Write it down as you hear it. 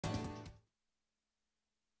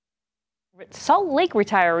Salt Lake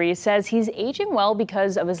retiree says he's aging well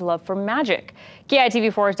because of his love for magic.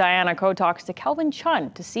 KITV4's Diane talks to Kelvin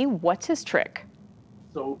Chun to see what's his trick.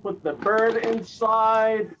 So put the bird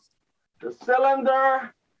inside the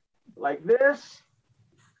cylinder like this.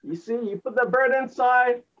 You see, you put the bird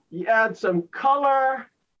inside, you add some color,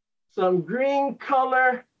 some green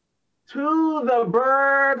color to the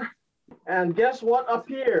bird, and guess what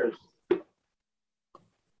appears?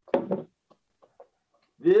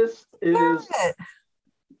 This is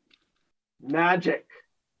magic.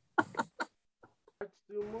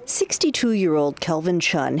 62-year-old Kelvin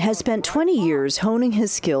Chun has spent 20 years honing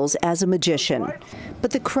his skills as a magician.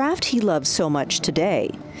 But the craft he loves so much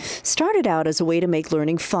today started out as a way to make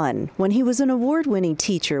learning fun when he was an award-winning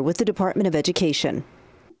teacher with the Department of Education.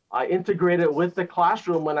 I integrated with the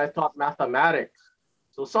classroom when I taught mathematics.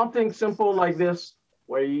 So something simple like this,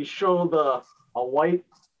 where you show a white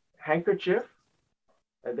handkerchief,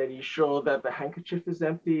 and then you show that the handkerchief is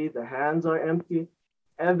empty, the hands are empty.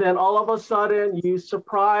 And then all of a sudden you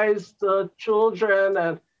surprise the children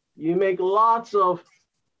and you make lots of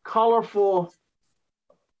colorful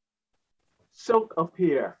silk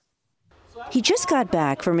appear. He just got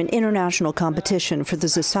back from an international competition for the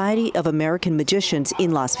Society of American Magicians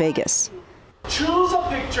in Las Vegas. Choose a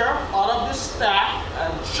picture out of this stack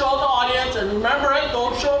and show the audience, and remember it,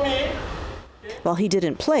 don't show me. While he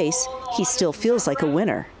didn't place, he still feels like a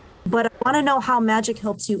winner. But I want to know how magic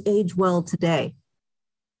helps you age well today.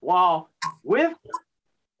 Wow, with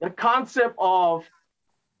the concept of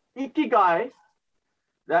ikigai,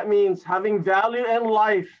 that means having value in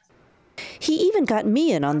life. He even got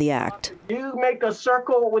me in on the act. You make a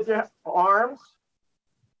circle with your arms.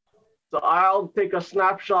 So I'll take a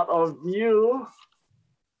snapshot of you.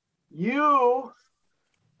 You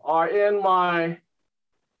are in my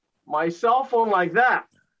cell phone like that.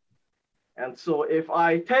 And so if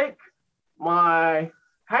I take my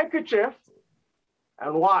handkerchief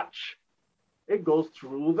and watch, it goes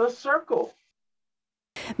through the circle.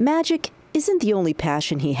 Magic isn't the only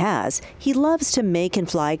passion he has. He loves to make and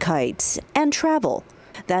fly kites and travel.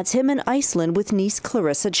 That's him in Iceland with niece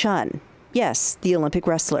Clarissa Chun. Yes, the Olympic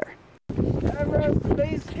wrestler.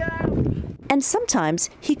 And sometimes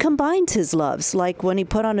he combines his loves, like when he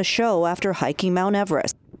put on a show after hiking Mount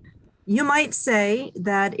Everest. You might say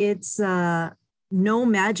that it's no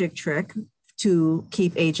magic trick to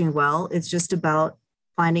keep aging well. It's just about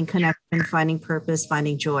finding connection, finding purpose,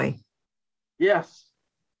 finding joy. Yes.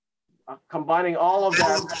 Combining all of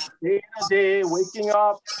that day to day, waking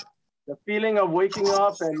up, the feeling of waking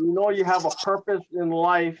up, and you know you have a purpose in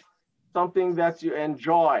life, something that you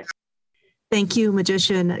enjoy. Thank you,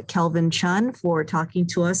 magician Kelvin Chun, for talking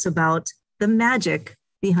to us about the magic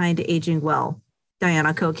behind aging well. Diane,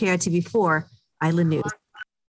 KITV4 Island News.